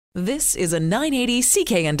This is a 980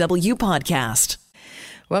 CKNW podcast.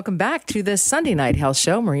 Welcome back to the Sunday Night Health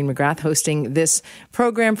Show. Maureen McGrath hosting this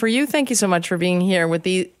program for you. Thank you so much for being here with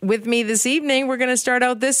me this evening. We're going to start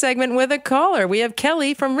out this segment with a caller. We have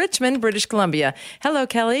Kelly from Richmond, British Columbia. Hello,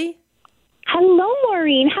 Kelly. Hello,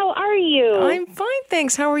 Maureen. How are you? I'm fine,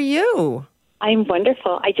 thanks. How are you? I'm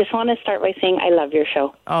wonderful. I just want to start by saying I love your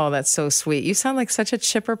show. Oh, that's so sweet. You sound like such a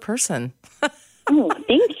chipper person. Oh,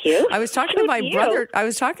 thank you. I was talking to my brother. I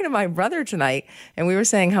was talking to my brother tonight, and we were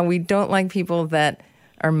saying how we don't like people that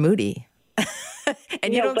are moody.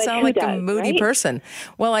 And you don't sound like a moody person.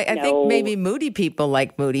 Well, I think maybe moody people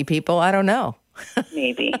like moody people. I don't know.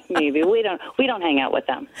 Maybe we don't hang out with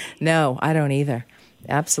them. No, I don't either.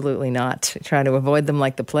 Absolutely not. Try to avoid them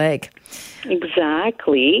like the plague.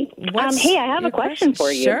 Exactly. Hey, I have a question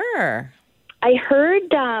for you. Sure. I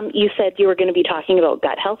heard you said you were going to be talking about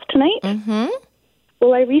gut health tonight. Mm-hmm.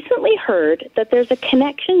 Well, I recently heard that there's a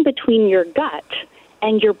connection between your gut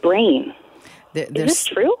and your brain. Is this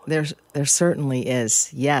true? There certainly is.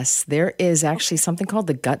 Yes, there is actually something called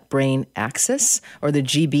the gut-brain axis, or the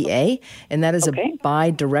GBA, and that is a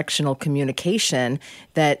bi-directional communication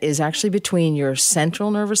that is actually between your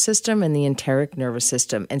central nervous system and the enteric nervous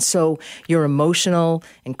system. And so your emotional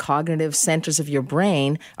and cognitive centers of your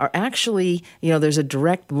brain are actually, there's a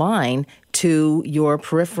direct line to your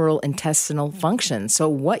peripheral intestinal function. So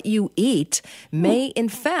what you eat may, in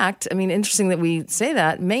fact, interesting that we say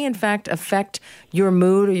that, may in fact affect your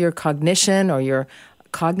mood or your cognition or your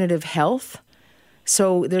cognitive health.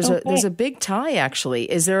 So there's a big tie, actually.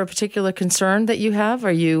 Is there a particular concern that you have?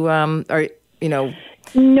 Are you,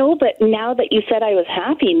 No, but now that you said I was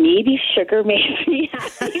happy, maybe sugar makes me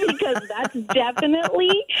happy because that's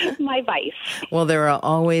definitely my vice. Well, there are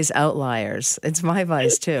always outliers. It's my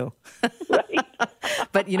vice, too. Right.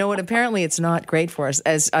 But you know what? Apparently, it's not great for us.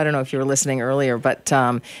 As I don't know if you were listening earlier, but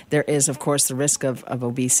there is, of course, the risk of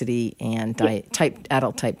obesity and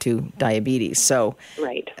adult type 2 diabetes. So,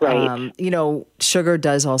 right. Sugar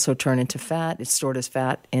does also turn into fat. It's stored as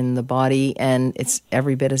fat in the body, and it's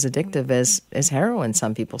every bit as addictive as heroin,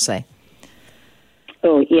 some people say.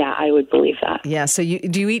 Oh, yeah, I would believe that. Yeah. So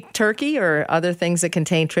do you eat turkey or other things that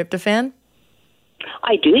contain tryptophan?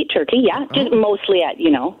 I do eat turkey, yeah, just mostly at,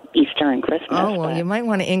 Easter and Christmas. Oh, well, you might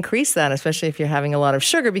want to increase that, especially if you're having a lot of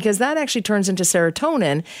sugar, because that actually turns into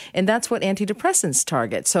serotonin, and that's what antidepressants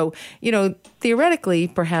target. So, theoretically,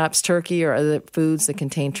 perhaps turkey or other foods that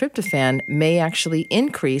contain tryptophan may actually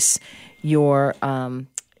increase your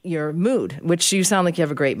mood, which you sound like you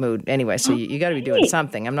have a great mood anyway, so you got to be doing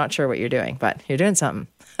something. I'm not sure what you're doing, but you're doing something.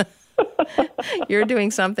 You're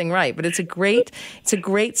doing something right, but it's a great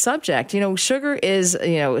subject. Sugar is,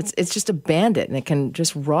 it's just a bandit, and it can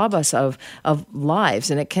just rob us of lives,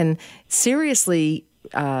 and it can seriously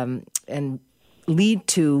and lead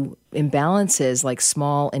to imbalances like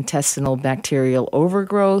small intestinal bacterial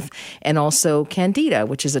overgrowth and also candida,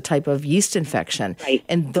 which is a type of yeast infection. Right.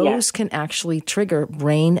 And those can actually trigger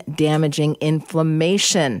brain-damaging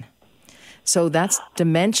inflammation. So that's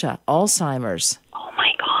dementia, Alzheimer's.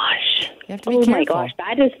 You have to be careful. My gosh,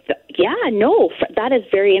 that is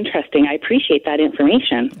very interesting. I appreciate that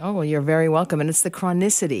information. Oh, well, you're very welcome. And it's the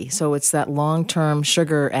chronicity. So it's that long-term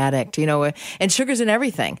sugar addict, and sugar's in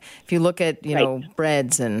everything. If you look at,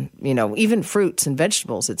 breads and, even fruits and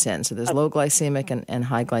vegetables it's in. So there's low glycemic and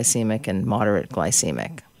high glycemic and moderate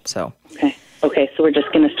glycemic. So. Okay, so we're just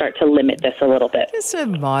going to start to limit this a little bit. Just a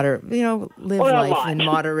live life in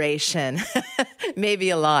moderation.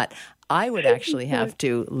 Maybe a lot. I would actually have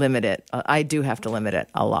to limit it. I do have to limit it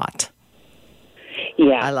a lot.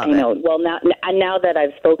 Yeah, I know. Well, now that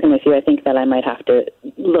I've spoken with you, I think that I might have to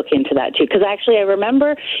look into that too. Because actually, I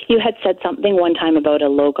remember you had said something one time about a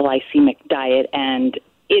low glycemic diet, and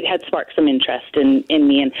it had sparked some interest in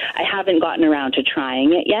me, and I haven't gotten around to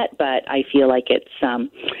trying it yet, but I feel like it's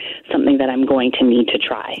something that I'm going to need to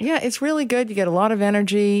try. Yeah, it's really good. You get a lot of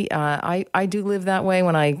energy. I do live that way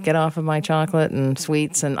when I get off of my chocolate and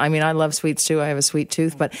sweets, and I love sweets too. I have a sweet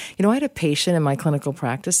tooth, but I had a patient in my clinical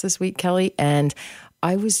practice this week, Kelly, and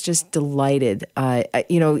I was just delighted.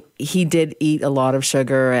 He did eat a lot of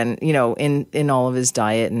sugar and, in all of his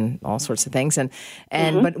diet and all sorts of things.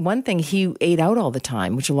 But one thing, he ate out all the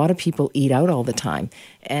time, which a lot of people eat out all the time.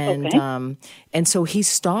 And so he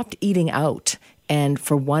stopped eating out and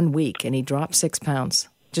for 1 week, and he dropped 6 pounds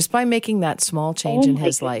just by making that small change in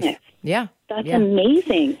his life. Yeah. That's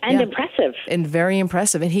amazing and impressive. And very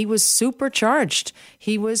impressive. And he was supercharged.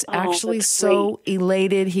 He was actually so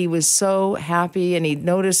elated. He was so happy. And he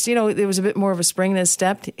noticed, there was a bit more of a spring in his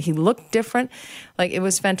step. He looked different. Like, it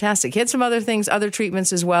was fantastic. He had some other things, other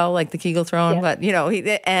treatments as well, like the Kegel throwing. But,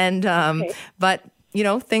 but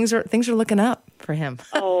things are looking up for him.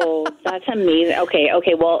 Oh, that's amazing. Okay.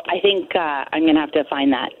 Well, I think I'm going to have to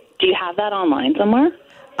find that. Do you have that online somewhere?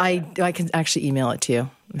 I can actually email it to you.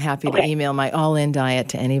 I'm happy to email my all-in diet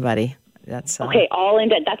to anybody. That's okay. All in.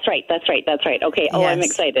 That's right. Okay. Oh, yes. I'm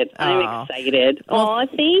excited. Oh,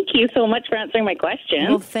 thank you so much for answering my question.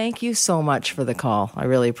 Well, thank you so much for the call. I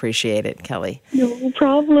really appreciate it, Kelly. No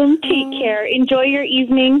problem. Take care. Enjoy your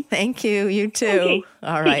evening. Thank you. You too. Okay.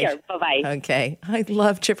 All right. Take care. Bye-bye. Okay. I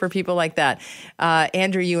love chipper people like that.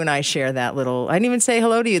 Andrew, you and I share that little, I didn't even say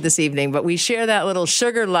hello to you this evening, but we share that little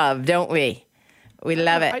sugar love, don't we? We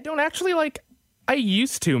love it. I don't actually I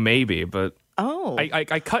used to maybe, but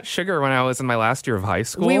I cut sugar when I was in my last year of high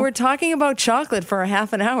school. We were talking about chocolate for a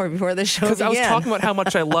half an hour before the show began. Because I was talking about how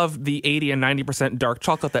much I love the 80 and 90% dark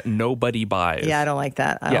chocolate that nobody buys. Yeah, I don't like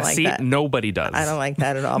that. I don't like that. Nobody does. I don't like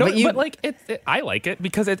that at all. No, but I like it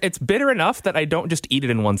because it's bitter enough that I don't just eat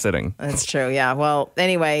it in one sitting. That's true. Yeah. Well,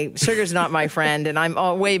 anyway, sugar's not my friend, and I'm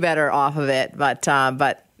way better off of it. But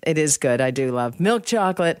it is good. I do love milk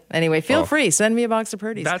chocolate. Anyway, feel free. Send me a box of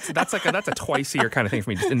Purdy's. That's a twice a year kind of thing for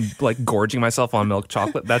me. Just in, gorging myself on milk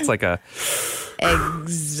chocolate. That's like a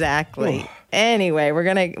exactly. Anyway, we're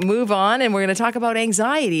going to move on and we're going to talk about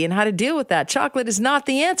anxiety and how to deal with that. Chocolate is not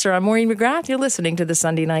the answer. I'm Maureen McGrath. You're listening to the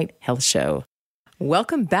Sunday Night Health Show.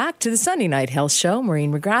 Welcome back to the Sunday Night Health Show.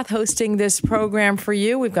 Maureen McGrath hosting this program for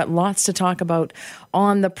you. We've got lots to talk about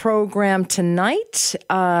on the program tonight.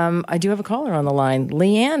 I do have a caller on the line.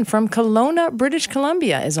 Leanne from Kelowna, British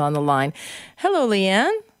Columbia is on the line. Hello,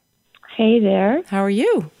 Leanne. Hey there. How are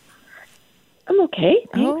you? I'm okay.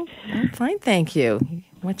 Thanks. Oh, I'm fine, thank you.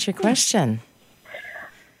 What's your question?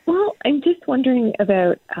 Well, I'm just wondering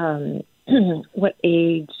about what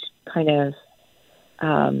age kind of,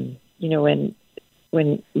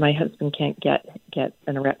 when my husband can't get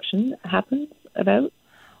an erection happens about?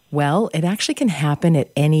 Well, it actually can happen at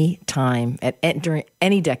any time, during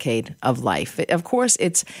any decade of life. Of course,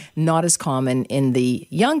 it's not as common in the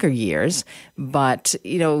younger years, but,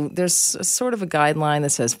 there's sort of a guideline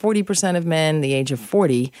that says 40% of men the age of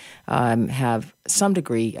 40 have some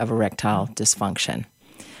degree of erectile dysfunction.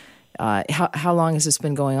 How long has this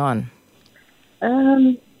been going on?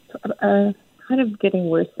 Kind of getting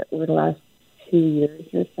worse over the last 2 years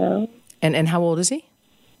or so. And how old is he?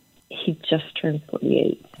 He just turned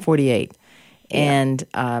 48. 48. Yeah.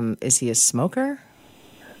 And is he a smoker?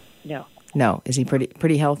 No. No. Is he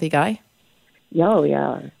pretty healthy guy? Oh,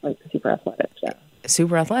 yeah. Like super athletic, yeah.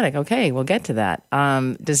 Super athletic. Okay, we'll get to that.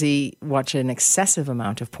 Does he watch an excessive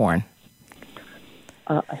amount of porn?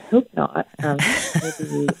 I hope not.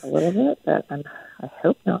 Maybe a little bit, but I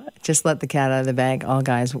hope not. Just let the cat out of the bag. All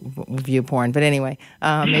guys view porn. But anyway,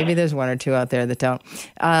 maybe there's one or two out there that don't.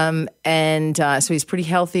 So he's pretty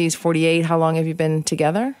healthy. He's 48. How long have you been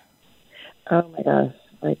together? Oh, my gosh.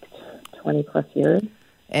 Like 20 plus years.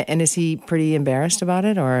 And is he pretty embarrassed about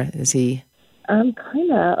it, or is he? I'm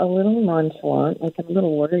kind of a little nonchalant. Like, I'm a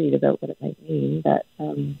little worried about what it might mean, but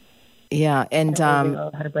yeah, and I don't really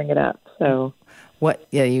know how to bring it up, so... What?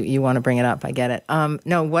 Yeah, you want to bring it up. I get it.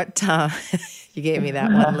 No, what? You gave me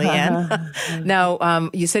that one, Leanne.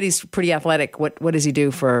 Now, you said he's pretty athletic. What does he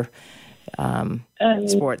do for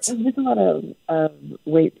sports? He does a lot of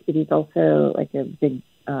weights, but he's also like a big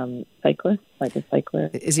cyclist, like a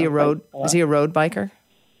cycler. Is he a road biker?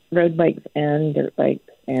 Road bikes and dirt bikes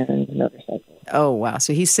and motorcycles. Oh, wow.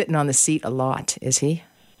 So he's sitting on the seat a lot, is he?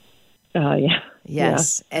 Yeah.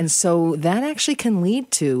 Yes. Yeah. And so that actually can lead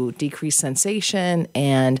to decreased sensation,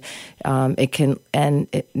 and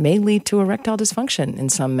it may lead to erectile dysfunction in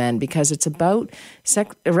some men, because it's about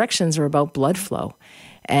erections are about blood flow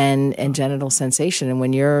and genital sensation. And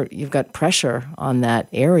when you've got pressure on that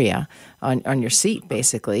area, on your seat,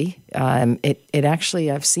 basically, it actually,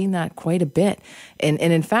 I've seen that quite a bit. And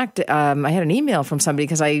in fact, I had an email from somebody,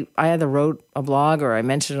 because I either wrote a blog or I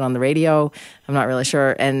mentioned it on the radio. I'm not really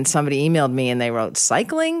sure. And somebody emailed me and they wrote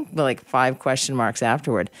cycling, but like 5 question marks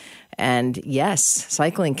afterward. And yes,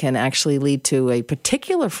 cycling can actually lead to a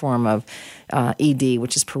particular form of ED,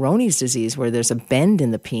 which is Peyronie's disease, where there's a bend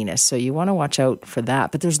in the penis. So you want to watch out for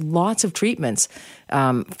that. But there's lots of treatments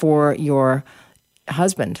for your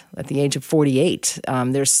husband at the age of 48.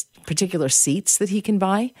 There's particular seats that he can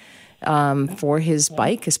buy for his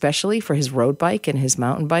bike, especially for his road bike and his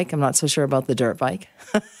mountain bike. I'm not so sure about the dirt bike,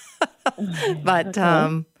 but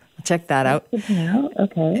check that out.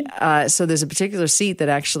 Okay. So there's a particular seat that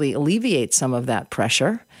actually alleviates some of that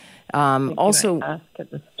pressure. Also, can I ask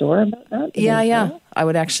at the store about that? Yeah. I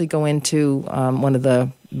would actually go into one of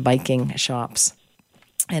the biking shops.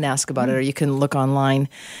 and ask about it, or you can look online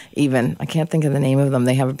even. I can't think of the name of them.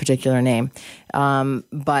 They have a particular name.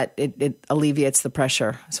 But it alleviates the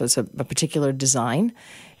pressure. So it's a particular design.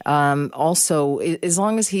 Also, as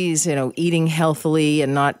long as he's, eating healthily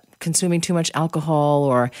and not consuming too much alcohol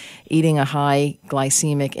or eating a high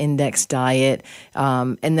glycemic index diet.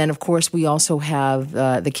 And then, of course, we also have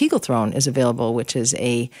the Kegel throne is available, which is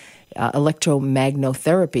a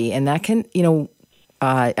electromagnotherapy. And that can,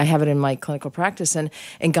 I have it in my clinical practice, and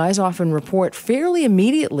guys often report fairly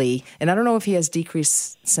immediately, and I don't know if he has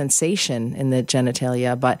decreased sensation in the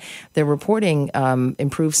genitalia, but they're reporting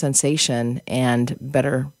improved sensation and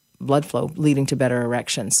better blood flow, leading to better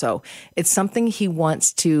erection. So it's something he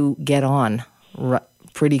wants to get on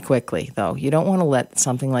pretty quickly, though. You don't want to let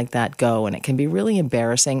something like that go, and it can be really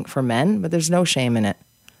embarrassing for men, but there's no shame in it.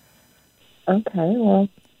 Okay, well,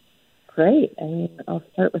 great. I mean, I'll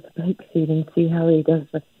start with the bike seat and see how he does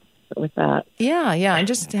with that. Yeah, and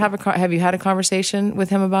just have you had a conversation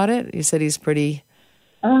with him about it? You said he's pretty.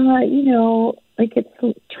 It's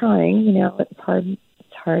trying. It's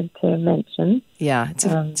hard to mention. Yeah, it's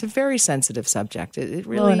a very sensitive subject. It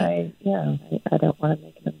really. Well, I don't want to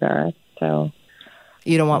make him embarrassed. So.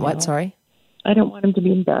 You don't want what? Sorry. I don't want him to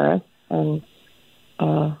be embarrassed, and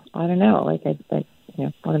I don't know. I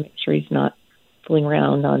want to make sure he's not fooling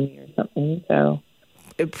around on me or something. So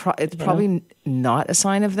it's probably not a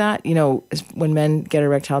sign of that. When men get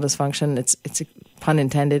erectile dysfunction, it's a pun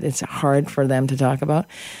intended. It's hard for them to talk about.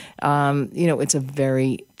 It's a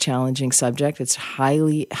very challenging subject. It's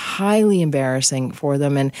highly, highly embarrassing for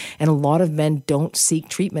them. And a lot of men don't seek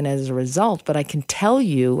treatment as a result. But I can tell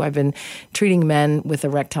you, I've been treating men with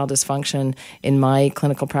erectile dysfunction in my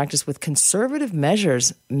clinical practice with conservative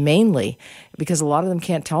measures mainly, because a lot of them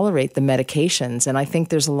can't tolerate the medications. And I think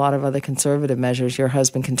there's a lot of other conservative measures your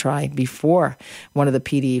husband can try before one of the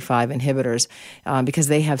PDE5 inhibitors, because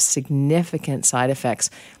they have significant side effects.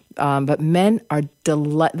 But men are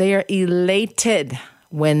they are elated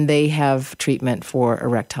when they have treatment for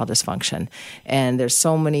erectile dysfunction. And there's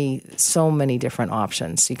so many different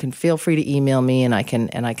options. You can feel free to email me, and I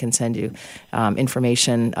can send you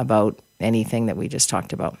information about anything that we just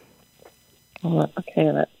talked about. Well,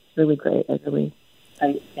 okay, that's really great. I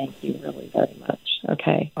thank you really very much.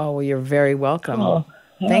 Okay. Oh, well, you're very welcome. Oh,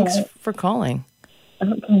 thanks for calling.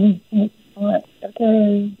 Okay.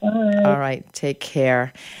 Okay. Bye. All right. Take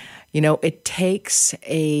care. It takes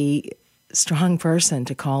a strong person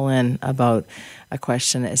to call in about a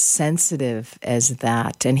question as sensitive as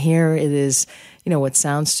that. And here it is, what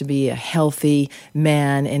sounds to be a healthy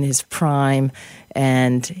man in his prime,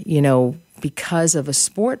 and, because of a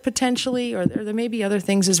sport potentially, or there may be other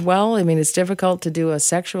things as well. I mean, it's difficult to do a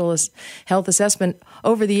sexual health assessment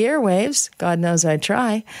over the airwaves. God knows I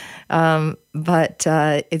try. But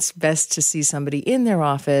it's best to see somebody in their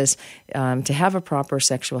office to have a proper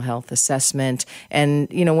sexual health assessment. And,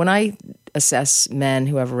 when I assess men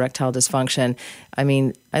who have erectile dysfunction, I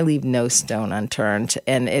mean, I leave no stone unturned.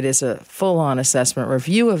 And it is a full-on assessment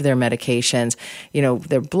review of their medications,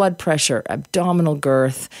 their blood pressure, abdominal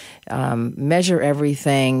girth, measure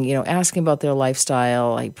everything, asking about their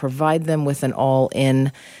lifestyle. I provide them with an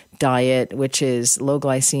all-in diet, which is low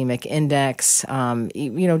glycemic index,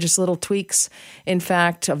 just little tweaks, in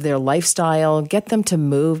fact, of their lifestyle, get them to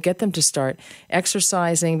move, get them to start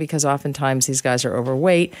exercising, because oftentimes these guys are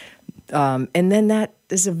overweight. And then that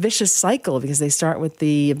is a vicious cycle, because they start with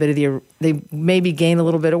they maybe gain a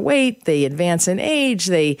little bit of weight, they advance in age,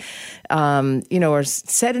 they, are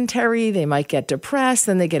sedentary, they might get depressed,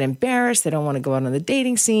 then they get embarrassed, they don't want to go out on the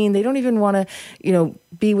dating scene, they don't even want to,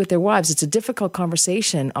 be with their wives. It's a difficult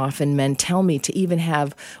conversation, often men tell me, to even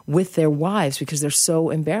have with their wives, because they're so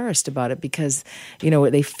embarrassed about it, because,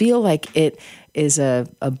 they feel like it is a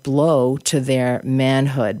blow to their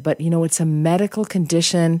manhood. But, it's a medical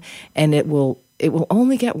condition, and it will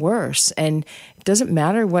only get worse. And it doesn't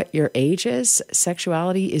matter what your age is.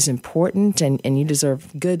 Sexuality is important, and you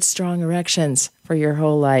deserve good, strong erections for your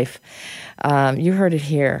whole life. You heard it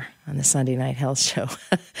here on the Sunday Night Health Show.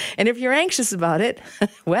 And if you're anxious about it,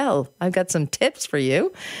 well, I've got some tips for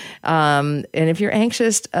you. And if you're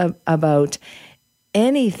anxious about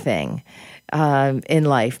anything in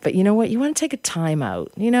life, but you know what? You want to take a time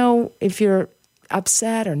out. If you're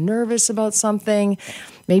upset or nervous about something,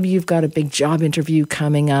 maybe you've got a big job interview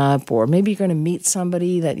coming up, or maybe you're going to meet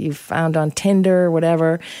somebody that you've found on Tinder or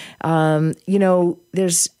whatever.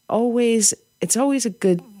 It's always a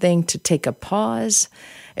good thing to take a pause.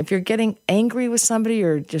 If you're getting angry with somebody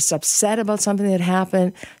or just upset about something that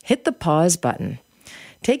happened, hit the pause button.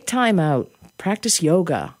 Take time out, practice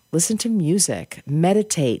yoga, listen to music,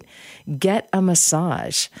 meditate, get a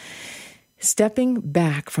massage. Stepping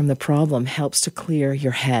back from the problem helps to clear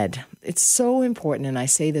your head. It's so important, and I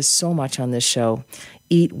say this so much on this show.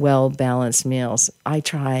 Eat well, balanced meals. I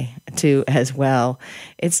try to as well.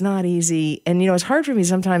 It's not easy. And, it's hard for me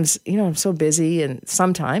sometimes. I'm so busy and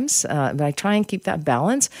sometimes, but I try and keep that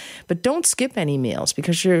balance. But don't skip any meals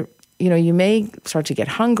because you may start to get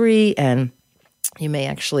hungry and you may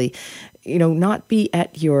actually, not be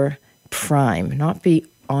at your prime, not be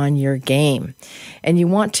on your game. And you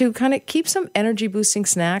want to kind of keep some energy boosting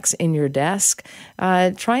snacks in your desk.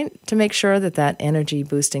 Trying to make sure that energy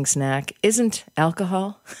boosting snack isn't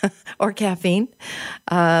alcohol or caffeine.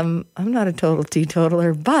 I'm not a total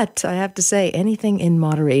teetotaler, but I have to say anything in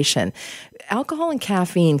moderation. Alcohol and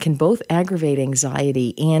caffeine can both aggravate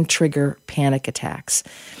anxiety and trigger panic attacks.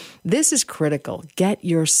 This is critical. Get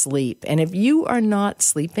your sleep. And if you are not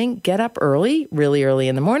sleeping, get up early, really early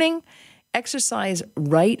in the morning. Exercise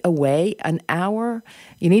right away, an hour.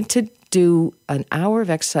 You need to do an hour of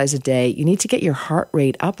exercise a day. You need to get your heart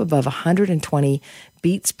rate up above 120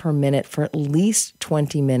 beats per minute for at least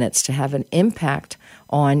 20 minutes to have an impact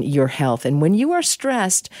on your health. And when you are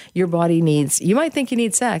stressed, your body needs, you might think you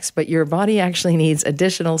need sex, but your body actually needs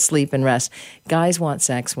additional sleep and rest. Guys want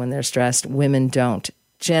sex when they're stressed. Women don't.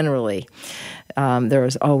 Generally,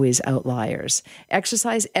 there's always outliers.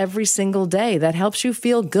 Exercise every single day. That helps you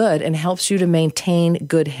feel good and helps you to maintain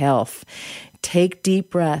good health. Take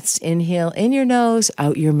deep breaths. Inhale in your nose,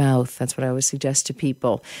 out your mouth. That's what I always suggest to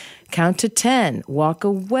people. Count to 10. Walk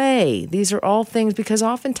away. These are all things because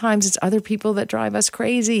oftentimes it's other people that drive us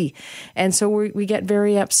crazy. And so we get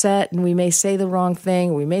very upset and we may say the wrong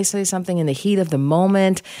thing. We may say something in the heat of the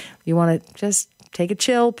moment. You want to just take a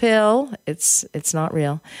chill pill. It's not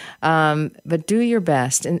real. But do your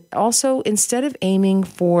best. And also, instead of aiming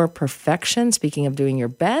for perfection, speaking of doing your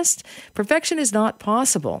best, perfection is not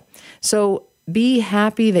possible. So be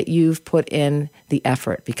happy that you've put in the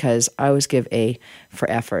effort because I always give A for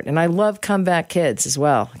effort. And I love comeback kids as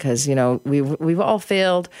well because, we've all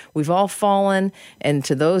failed. We've all fallen. And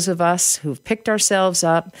to those of us who've picked ourselves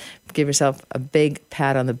up, give yourself a big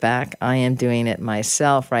pat on the back. I am doing it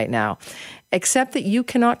myself right now. Except that you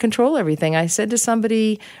cannot control everything. I said to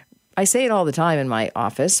somebody, I say it all the time in my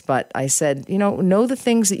office, but I said, know the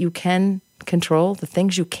things that you can control, the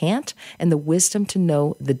things you can't, and the wisdom to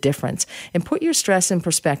know the difference. And put your stress in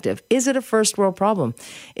perspective. Is it a first world problem?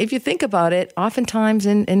 If you think about it, oftentimes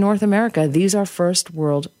in North America, these are first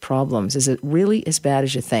world problems. Is it really as bad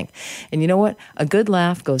as you think? And you know what? A good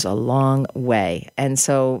laugh goes a long way. And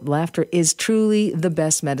so laughter is truly the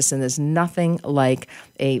best medicine. There's nothing like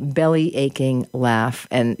a belly aching laugh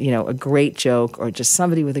and, a great joke or just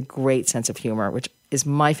somebody with a great sense of humor, which is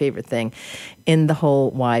my favorite thing in the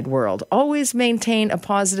whole wide world. Always maintain a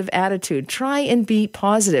positive attitude. Try and be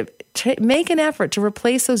positive. Make an effort to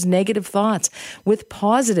replace those negative thoughts with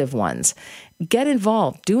positive ones. Get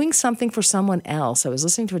involved. Doing something for someone else. I was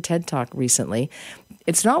listening to a TED Talk recently.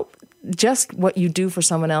 It's not just what you do for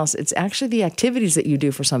someone else. It's actually the activities that you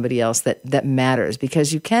do for somebody else that matters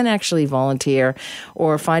because you can actually volunteer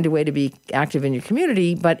or find a way to be active in your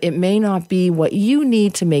community, but it may not be what you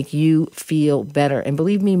need to make you feel better. And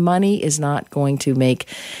believe me, money is not going to make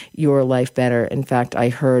your life better. In fact, I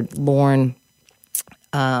heard Lorne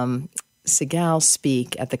Segal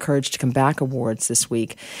speak at the Courage to Come Back Awards this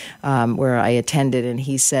week, where I attended, and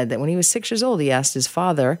he said that when he was 6 years old, he asked his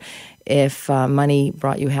father if money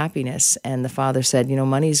brought you happiness, and the father said,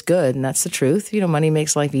 money's good, and that's the truth. Money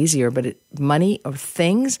makes life easier, but money or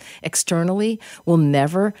things externally will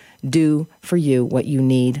never do for you what you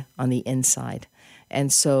need on the inside.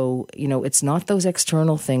 And so, it's not those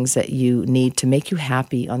external things that you need to make you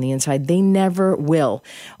happy on the inside. They never will.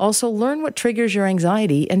 Also, learn what triggers your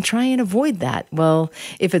anxiety and try and avoid that. Well,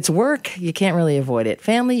 if it's work, you can't really avoid it.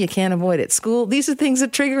 Family, you can't avoid it. School, these are things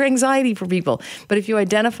that trigger anxiety for people. But if you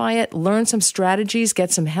identify it, learn some strategies,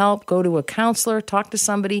 get some help, go to a counselor, talk to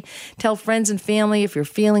somebody, tell friends and family if you're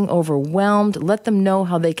feeling overwhelmed, let them know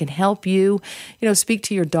how they can help you. Speak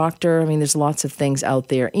to your doctor. There's lots of things out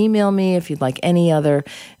there. Email me if you'd like any other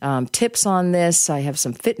tips on this. I have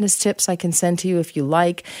some fitness tips I can send to you if you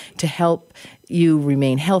like to help you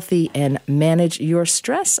remain healthy and manage your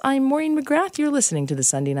stress. I'm Maureen McGrath. You're listening to the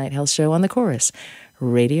Sunday Night Health Show on the Chorus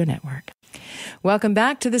Radio Network. Welcome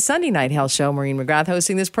back to the Sunday Night Health Show. Maureen McGrath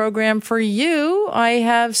hosting this program for you. I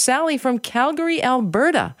have Sally from Calgary,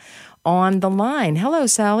 Alberta on the line. Hello,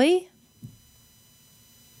 Sally.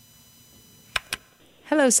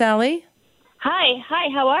 Hello, Sally. Hi,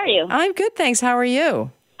 how are you? I'm good, thanks. How are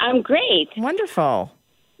you? I'm great. Wonderful.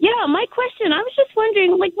 Yeah, my question, I was just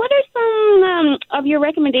wondering, what are some of your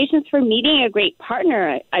recommendations for meeting a great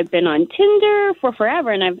partner. I've been on Tinder for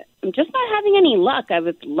forever, and I'm just not having any luck. I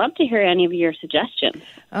would love to hear any of your suggestions.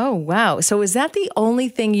 Oh, wow. So is that the only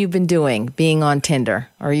thing you've been doing, being on Tinder?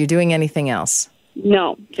 Or are you doing anything else?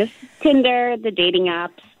 No, just Tinder, the dating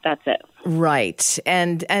apps. That's it. Right.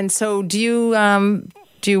 And so do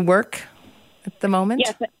you work at the moment?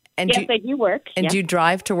 Yes, I do work. And do you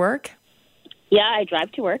drive to work? Yeah, I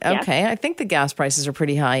drive to work. Okay. Yeah. I think the gas prices are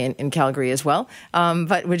pretty high in Calgary as well.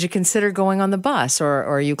 But would you consider going on the bus, or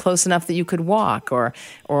are you close enough that you could walk,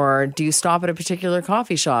 or do you stop at a particular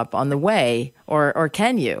coffee shop on the way, or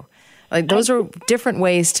can you? Like, those are different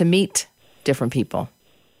ways to meet different people.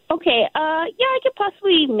 Okay. I could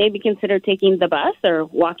possibly maybe consider taking the bus or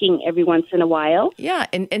walking every once in a while. Yeah,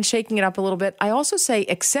 and shaking it up a little bit. I also say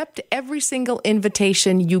accept every single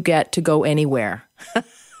invitation you get to go anywhere.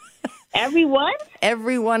 Everyone?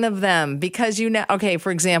 Every one of them. Because okay,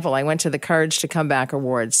 for example, I went to the Courage to Come Back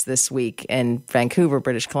Awards this week in Vancouver,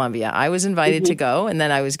 British Columbia. I was invited to go, and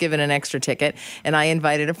then I was given an extra ticket, and I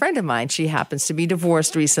invited a friend of mine. She happens to be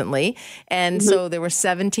divorced recently, and so there were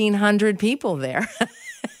 1,700 people there.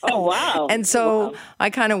 Oh, wow. And so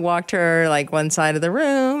I kind of walked her like one side of the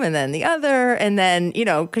room and then the other. And then,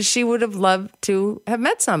 because she would have loved to have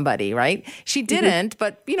met somebody, right? She didn't.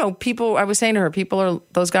 But, I was saying to her,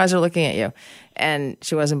 those guys are looking at you. And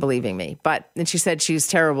she wasn't believing me. And she said she's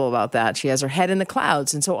terrible about that. She has her head in the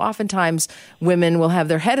clouds. And so oftentimes women will have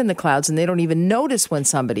their head in the clouds and they don't even notice when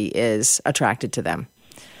somebody is attracted to them.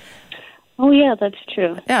 Oh, yeah, that's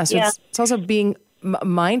true. Yeah. So it's also being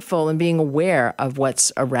mindful and being aware of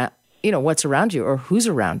what's around, what's around you or who's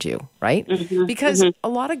around you, right? Because a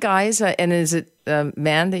lot of guys, and is it a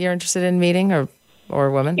man that you're interested in meeting or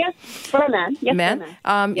a woman? Yes, for a man. Yes, man. For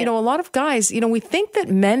a man. A lot of guys, we think that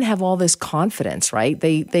men have all this confidence, right?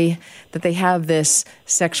 They have this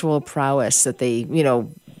sexual prowess that they,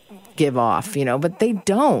 give off, but they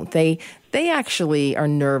don't. They actually are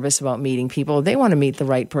nervous about meeting people. They want to meet the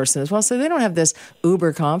right person as well. So they don't have this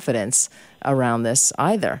uber confidence around this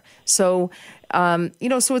either. So, so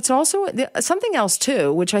it's also something else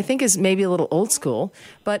too, which I think is maybe a little old school.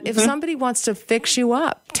 But if somebody wants to fix you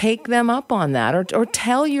up, take them up on that, or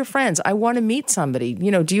tell your friends, I want to meet somebody.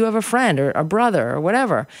 Do you have a friend or a brother or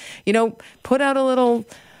whatever? Put out a little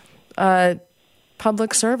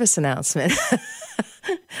public service announcement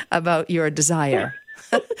about your desire.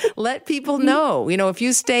 Let people know. If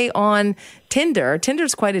you stay on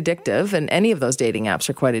Tinder's quite addictive, and any of those dating apps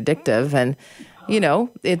are quite addictive, and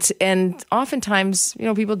and oftentimes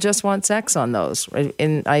people just want sex on those.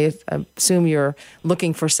 And I assume you're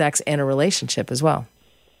looking for sex in a relationship as well.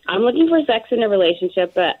 I'm looking for sex in a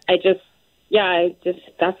relationship, but that's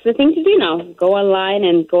the thing to do now. Go online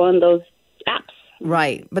and go on those apps.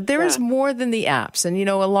 Right. But there is more than the apps. And,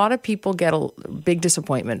 a lot of people get a big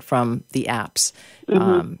disappointment from the apps.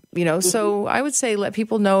 So I would say let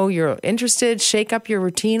people know you're interested, shake up your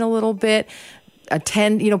routine a little bit,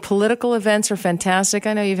 attend, political events are fantastic.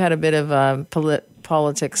 I know you've had a bit of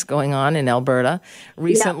politics going on in Alberta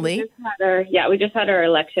recently. We just had our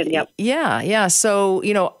election. Yep. Yeah. So,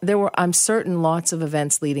 there were, I'm certain, lots of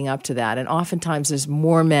events leading up to that. And oftentimes there's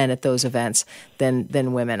more men at those events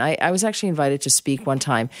than women. I was actually invited to speak one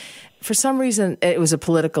time. For some reason, it was a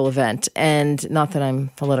political event. And not that I'm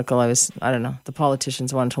political. I don't know. The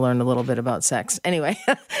politicians wanted to learn a little bit about sex. Anyway,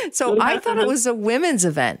 so I thought it was a women's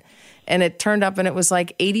event. And it turned up and it was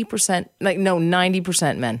like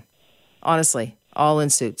 90% men. Honestly. All in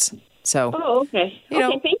suits. So, okay.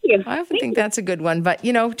 Thank you. I often think that's a good one. But,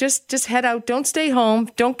 just head out. Don't stay home.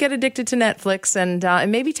 Don't get addicted to Netflix. And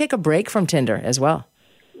maybe take a break from Tinder as well.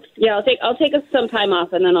 Yeah, I'll take some time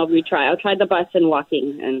off and then I'll retry. I'll try the bus and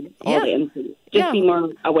walking and all the just be more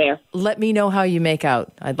aware. Let me know how you make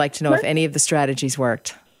out. I'd like to know if any of the strategies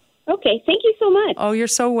worked. Okay. Thank you so much. Oh, you're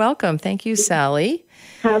so welcome. Thank you, Sally.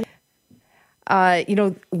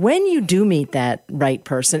 When you do meet that right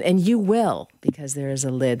person, and you will, because there is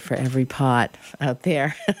a lid for every pot out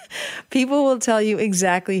there, people will tell you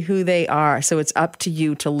exactly who they are. So it's up to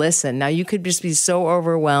you to listen. Now, you could just be so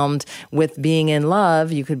overwhelmed with being in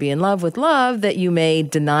love. You could be in love with love that you may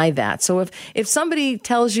deny that. So if somebody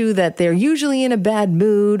tells you that they're usually in a bad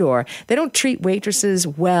mood, or they don't treat waitresses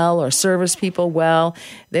well or service people well,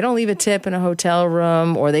 they don't leave a tip in a hotel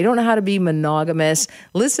room, or they don't know how to be monogamous,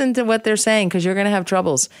 listen to what they're saying, because you're going to have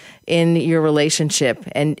troubles in your relationship.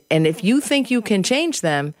 And if you think you can change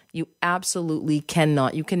them, you absolutely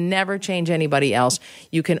cannot. You can never change anybody else.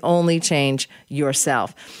 You can only change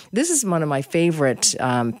yourself. This is one of my favorite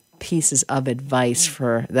pieces of advice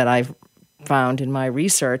that I've found in my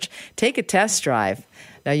research. Take a test drive.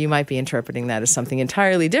 Now, you might be interpreting that as something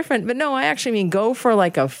entirely different, but no, I actually mean go for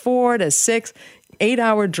like a 4 to 6,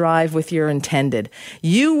 8-hour drive with your intended.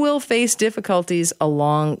 You will face difficulties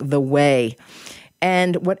along the way.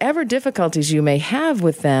 And whatever difficulties you may have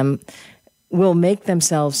with them will make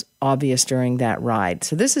themselves obvious during that ride.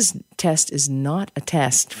 So this test is not a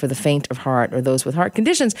test for the faint of heart or those with heart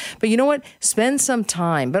conditions. But you know what? Spend some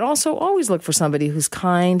time, but also always look for somebody who's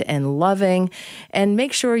kind and loving, and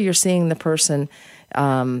make sure you're seeing the person,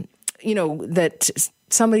 that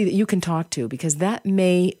somebody that you can talk to, because that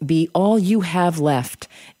may be all you have left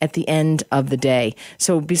at the end of the day.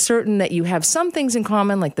 So be certain that you have some things in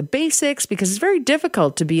common, like the basics, because it's very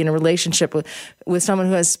difficult to be in a relationship with someone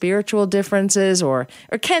who has spiritual differences or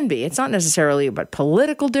can be. It's not necessarily about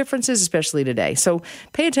political differences, especially today. So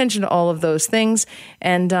pay attention to all of those things,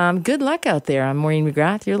 and good luck out there. I'm Maureen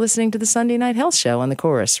McGrath. You're listening to the Sunday Night Health Show on the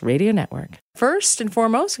Chorus Radio Network. First and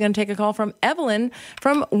foremost, we're going to take a call from Evelyn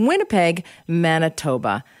from Winnipeg,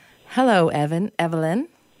 Manitoba. Hello, Evelyn.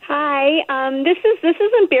 Hi. This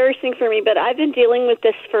is embarrassing for me, but I've been dealing with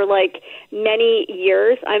this for like many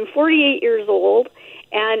years. I'm 48 years old,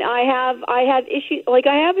 and I have issues. Like,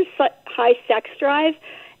 I have a high sex drive,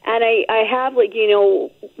 and I have, like,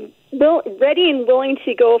 ready and willing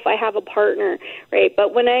to go if I have a partner, right?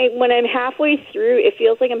 But when I'm halfway through, it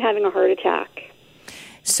feels like I'm having a heart attack.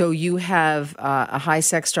 So you have a high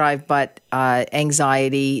sex drive, but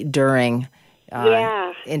anxiety during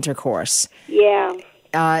intercourse. Yeah.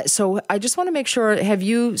 So I just want to make sure, have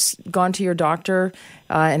you gone to your doctor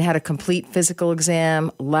and had a complete physical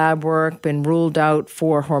exam, lab work, been ruled out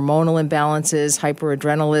for hormonal imbalances,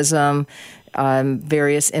 hyperadrenalism,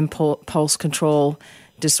 various impulse control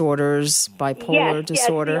disorders, bipolar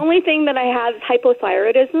disorder? Yes, the only thing that I have is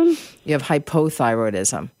hypothyroidism. You have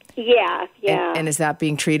hypothyroidism. Yeah. And is that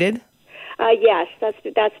being treated? Yes,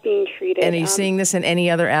 that's being treated. And are you seeing this in any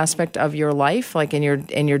other aspect of your life, like in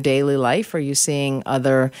your daily life? Are you seeing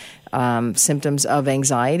other symptoms of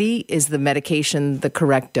anxiety? Is the medication the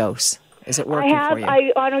correct dose? Is it working for you?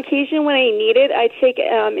 On occasion, when I need it, I take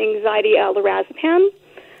anxiety lorazepam.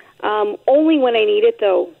 Only when I need it,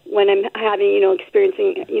 though, when I'm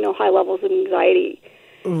experiencing high levels of anxiety.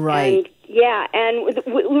 Right. And the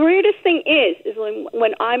weirdest thing is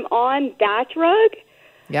when I'm on that drug,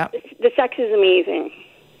 the sex is amazing.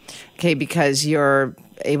 Okay, because you're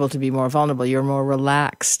able to be more vulnerable. You're more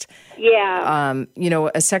relaxed. Yeah.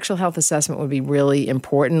 A sexual health assessment would be really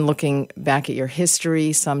important. Looking back at your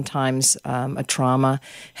history, sometimes a trauma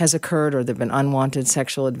has occurred or there have been unwanted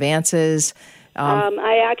sexual advances. I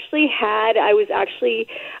was actually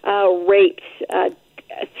raped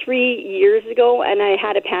 3 years ago, and I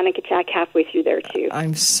had a panic attack halfway through there, too.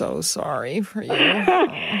 I'm so sorry for you.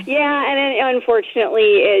 And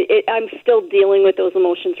unfortunately, I'm still dealing with those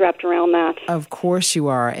emotions wrapped around that. Of course you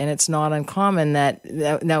are, and it's not uncommon that...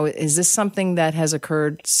 Now, is this something that has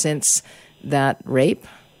occurred since that rape?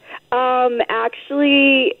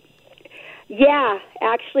 Actually,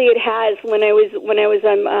 it has. When I was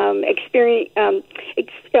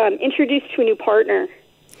introduced to a new partner.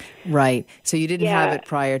 Right. So you didn't have it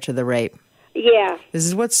prior to the rape. Yeah. This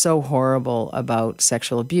is what's so horrible about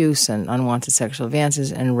sexual abuse and unwanted sexual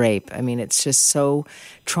advances and rape. I mean, it's just so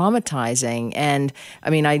traumatizing. And I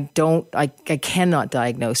mean, I cannot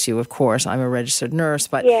diagnose you, of course. I'm a registered nurse,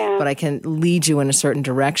 but I can lead you in a certain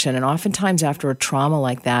direction. And oftentimes after a trauma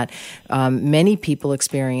like that, many people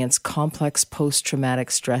experience complex post-traumatic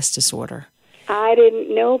stress disorder. I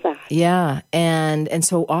didn't know that. Yeah, and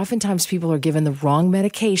so oftentimes people are given the wrong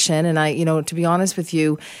medication, and to be honest with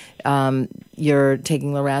you, you're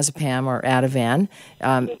taking lorazepam or Ativan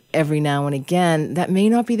every now and again. That may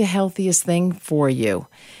not be the healthiest thing for you.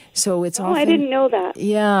 So it's often... I didn't know that.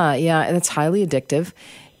 Yeah, and it's highly addictive,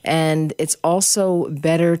 and it's also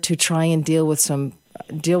better to try and deal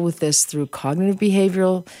with this through cognitive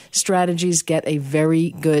behavioral strategies, get a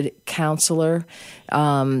very good counselor,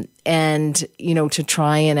 and, to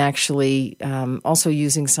try and actually also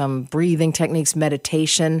using some breathing techniques.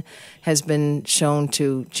 Meditation has been shown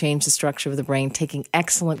to change the structure of the brain, taking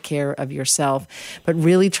excellent care of yourself, but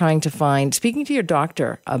really trying to speaking to your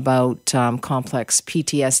doctor about complex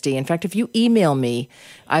PTSD. In fact, if you email me,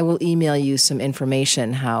 I will email you some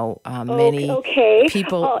information how many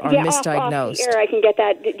people are misdiagnosed. Off the air, I can get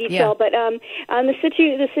that detail, but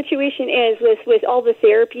the situation is with all the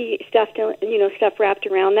therapy stuff, stuff wrapped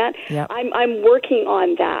around that. Yep. I'm working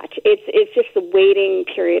on that. It's just the waiting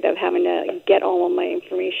period of having to get all of my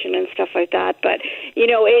information and stuff like that. But it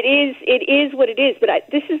is what it is. But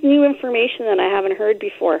this is new information that I haven't heard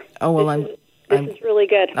before. Oh well, This is really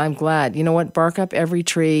good. I'm glad. You know what? Bark up every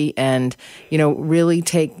tree and, really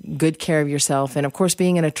take good care of yourself. And, of course,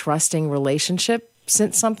 being in a trusting relationship,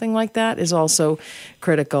 since something like that is also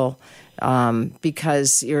critical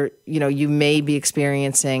because you may be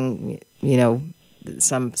experiencing,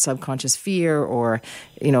 some subconscious fear or,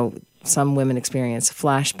 some women experience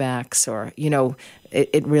flashbacks or,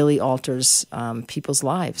 it really alters people's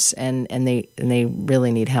lives and they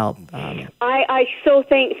really need help. I so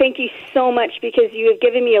thank you so much because you have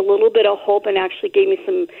given me a little bit of hope and actually gave me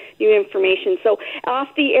some new information. So off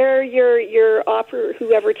the air, your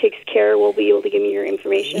whoever takes care will be able to give me your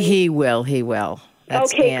information. He will.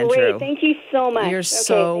 That's okay, Andrew. Great. Thank you so much. You're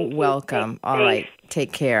so welcome. All right.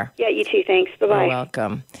 Take care. Yeah, you too. Thanks. Bye-bye. You're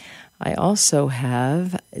welcome. I also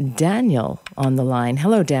have Daniel on the line.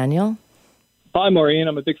 Hello, Daniel. Hi, Maureen.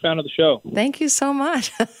 I'm a big fan of the show. Thanh you so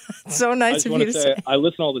much. So nice of you to say. I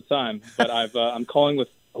listen all the time, but I'm calling with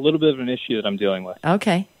a little bit of an issue that I'm dealing with.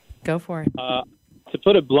 Okay, go for it. To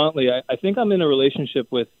put it bluntly, I think I'm in a relationship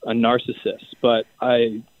with a narcissist, but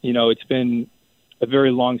it's been a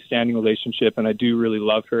very long-standing relationship, and I do really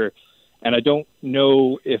love her, and I don't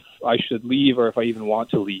know if I should leave or if I even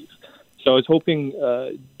want to leave. So I was hoping,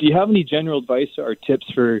 do you have any general advice or tips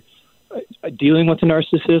for dealing with a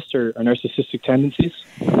narcissist or narcissistic tendencies?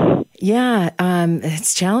 Yeah,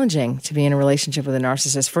 it's challenging to be in a relationship with a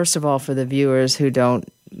narcissist. First of all, for the viewers who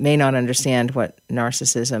may not understand what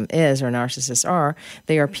narcissism is or narcissists are,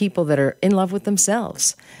 they are people that are in love with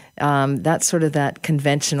themselves. That's sort of that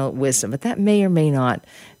conventional wisdom, but that may or may not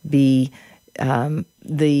be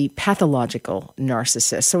the pathological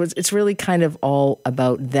narcissist. So it's really kind of all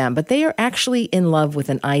about them. But they are actually in love with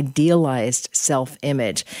an idealized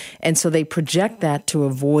self-image. And so they project that to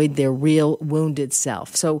avoid their real wounded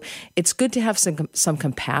self. So it's good to have some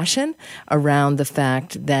compassion around the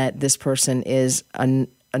fact that this person is a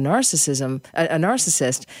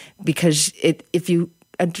narcissist, because if you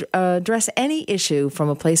address any issue from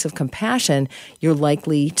a place of compassion, you're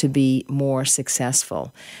likely to be more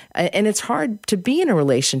successful. And it's hard to be in a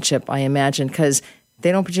relationship, I imagine, because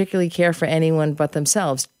they don't particularly care for anyone but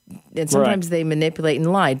themselves. And sometimes they manipulate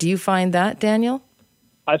and lie. Do you find that, Daniel?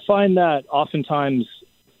 I find that oftentimes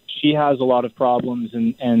she has a lot of problems,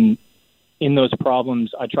 and in those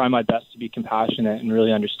problems, I try my best to be compassionate and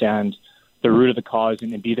really understand the root of the cause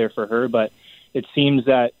and be there for her. But it seems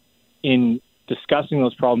that in discussing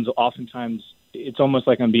those problems, oftentimes it's almost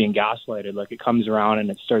like I'm being gaslighted. Like it comes around and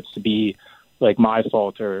it starts to be like my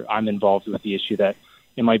fault, or I'm involved with the issue, that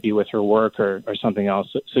it might be with her work or something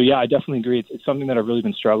else. So yeah, I definitely agree. It's something that I've really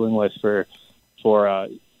been struggling with for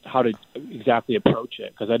how to exactly approach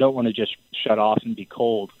it, because I don't want to just shut off and be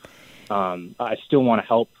cold. I still want to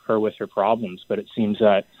help her with her problems, but it seems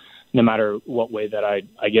that no matter what way that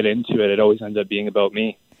I get into it, it always ends up being about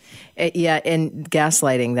me. Yeah, and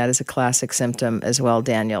gaslighting, that is a classic symptom as well,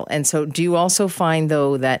 Daniel. And so do you also find,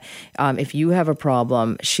 though, that if you have a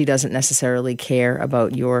problem, she doesn't necessarily care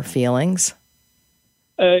about your feelings?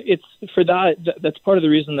 It's for that's part of the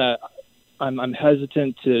reason that I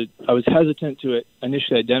was hesitant to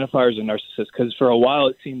initially identify her as a narcissist, because for a while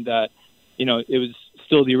it seemed that, it was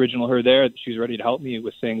still the original her there, that she was ready to help me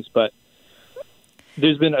with things. But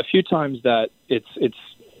there's been a few times that it's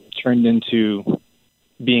turned into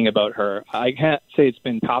being about her. I can't say it's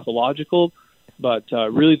been pathological, but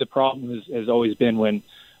really the problem has always been when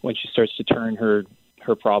she starts to turn her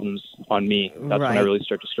problems on me. That's when I really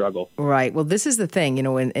start to struggle. Right. Well, this is the thing,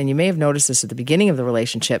 and you may have noticed this at the beginning of the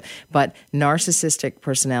relationship, but narcissistic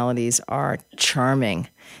personalities are charming.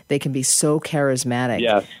 They can be so charismatic.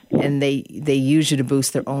 Yes. And they use you to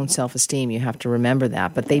boost their own self-esteem. You have to remember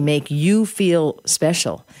that. But they make you feel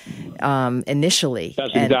special initially.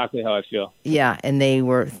 That's exactly how I feel. Yeah, and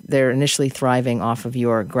they're initially thriving off of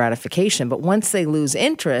your gratification. But once they lose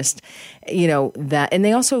interest, that, and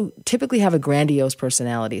they also typically have a grandiose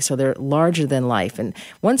personality. So they're larger than life. And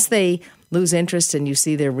once they lose interest and you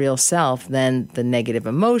see their real self, then the negative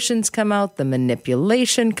emotions come out, the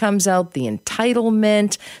manipulation comes out, the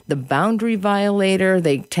entitlement, the boundary violator.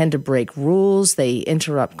 They tend to break rules. They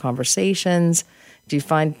interrupt conversations. Do you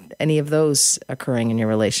find any of those occurring in your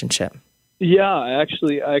relationship? Yeah, I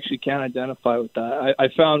actually can identify with that. I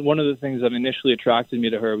found one of the things that initially attracted me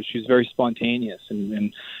to her was she was very spontaneous,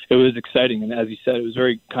 and it was exciting. And as you said, it was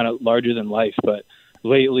very kind of larger than life. But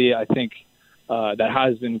lately, I think that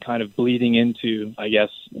has been kind of bleeding into, I guess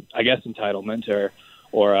entitlement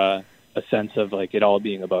or a sense of like it all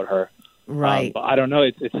being about her. Right. But I don't know.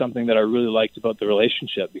 It's something that I really liked about the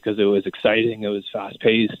relationship, because it was exciting. It was fast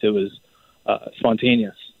paced. It was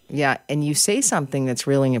spontaneous. Yeah, and you say something that's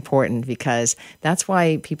really important, because that's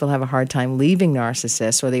why people have a hard time leaving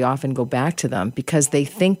narcissists, or they often go back to them, because they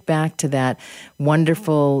think back to that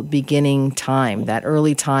wonderful beginning time, that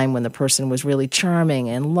early time when the person was really charming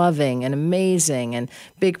and loving and amazing and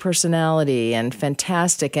big personality and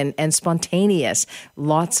fantastic and spontaneous,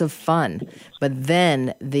 lots of fun. But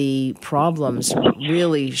then the problems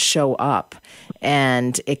really show up,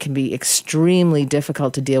 and it can be extremely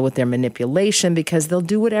difficult to deal with their manipulation, because they'll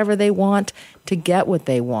do whatever they want to get what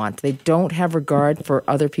they want. They don't have regard for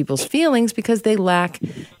other people's feelings because they lack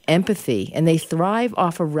empathy, and they thrive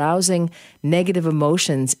off arousing negative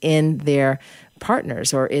emotions in their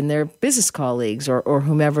partners or in their business colleagues or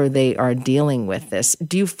whomever they are dealing with this.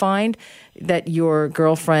 Do you find that your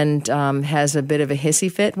girlfriend has a bit of a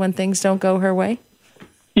hissy fit when things don't go her way?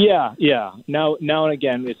 Yeah. Now and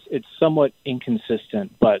again, it's somewhat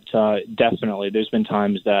inconsistent, but definitely there's been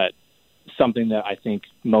times that something that I think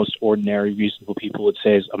most ordinary, reasonable people would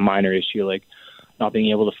say is a minor issue, like not being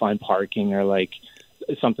able to find parking or like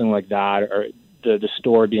something like that, or the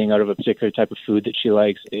store being out of a particular type of food that she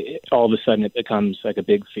likes, all of a sudden it becomes like a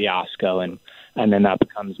big fiasco, and then that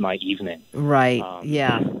becomes my evening. Right.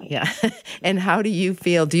 Yeah. And how do you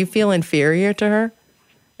feel? Do you feel inferior to her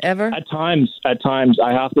ever? At times,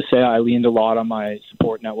 I have to say I leaned a lot on my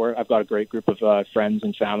support network. I've got a great group of friends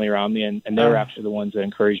and family around me, and they were actually the ones that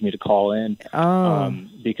encouraged me to call in,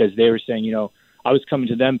 because they were saying, I was coming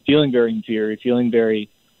to them feeling very inferior, feeling very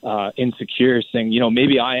insecure, saying,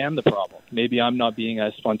 maybe I am the problem. Maybe I'm not being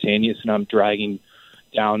as spontaneous and I'm dragging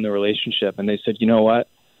down the relationship. And they said, you know what?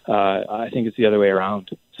 I think it's the other way around.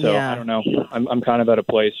 So I don't know. I'm kind of at a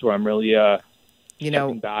place where I'm really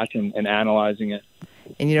stepping back and analyzing it.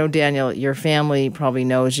 And Daniel, your family probably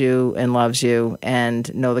knows you and loves you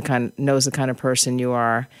and knows the kind of person you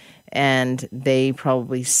are, and they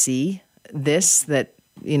probably see this, that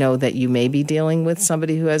you may be dealing with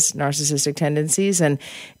somebody who has narcissistic tendencies, and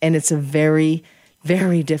it's a very,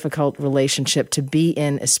 very difficult relationship to be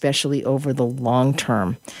in, especially over the long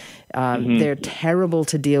term. They're terrible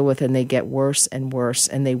to deal with, and they get worse and worse,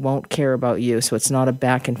 and they won't care about you. So it's not a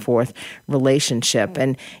back and forth relationship,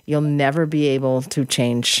 and you'll never be able to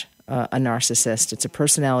change a narcissist. It's a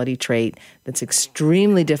personality trait that's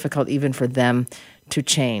extremely difficult even for them to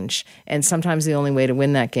change. And sometimes the only way to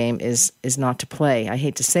win that game is not to play. I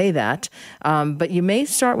hate to say that, but you may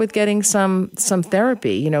start with getting some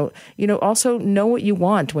therapy. Also know what you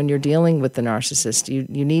want when you're dealing with the narcissist.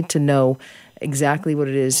 You need to know exactly what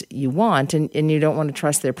it is you want, and you don't want to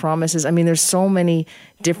trust their promises. I mean, there's so many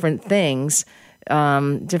different things,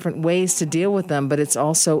 different ways to deal with them, but it's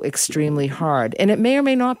also extremely hard. And it may or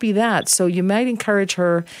may not be that. So you might encourage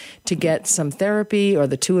her to get some therapy, or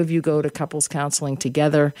the two of you go to couples counseling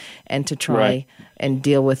together and to try and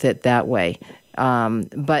deal with it that way.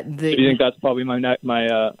 But do you think that's probably my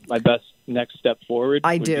best next step forward?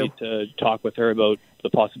 I do. Be to talk with her about the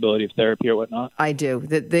possibility of therapy or whatnot. I do.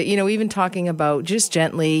 Even talking about just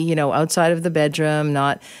gently, outside of the bedroom,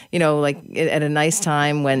 not, like at a nice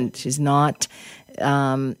time when she's not,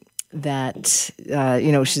 she's,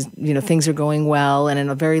 things are going well and in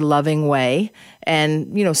a very loving way,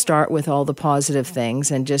 and, start with all the positive things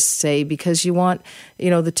and just say, because you want,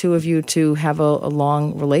 the two of you to have a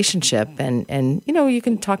long relationship, and, you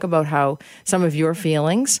can talk about how some of your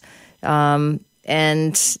feelings,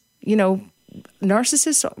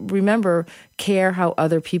 narcissists, remember, care how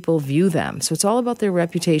other people view them. So it's all about their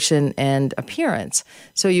reputation and appearance.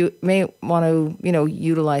 So you may want to,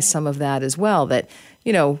 utilize some of that as well, that,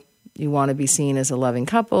 you want to be seen as a loving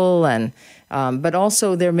couple, and but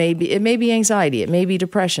also it may be anxiety, it may be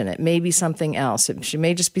depression, it may be something else. She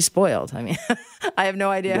may just be spoiled. I mean, I have no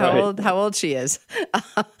idea how old she is.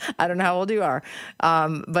 I don't know how old you are,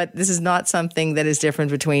 but this is not something that is different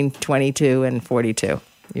between 22 and 42.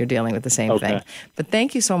 You're dealing with the same thing. But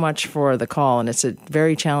thank you so much for the call, and it's a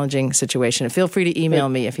very challenging situation. Feel free to email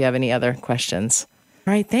me if you have any other questions.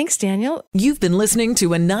 All right. Thanks, Daniel. You've been listening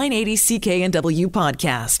to a 980 CKNW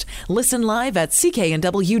podcast. Listen live at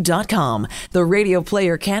cknw.com, the Radio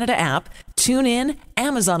Player Canada app, tune in,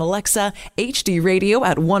 Amazon Alexa, HD Radio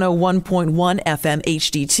at 101.1 FM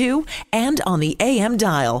HD2, and on the AM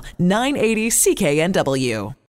dial, 980 CKNW.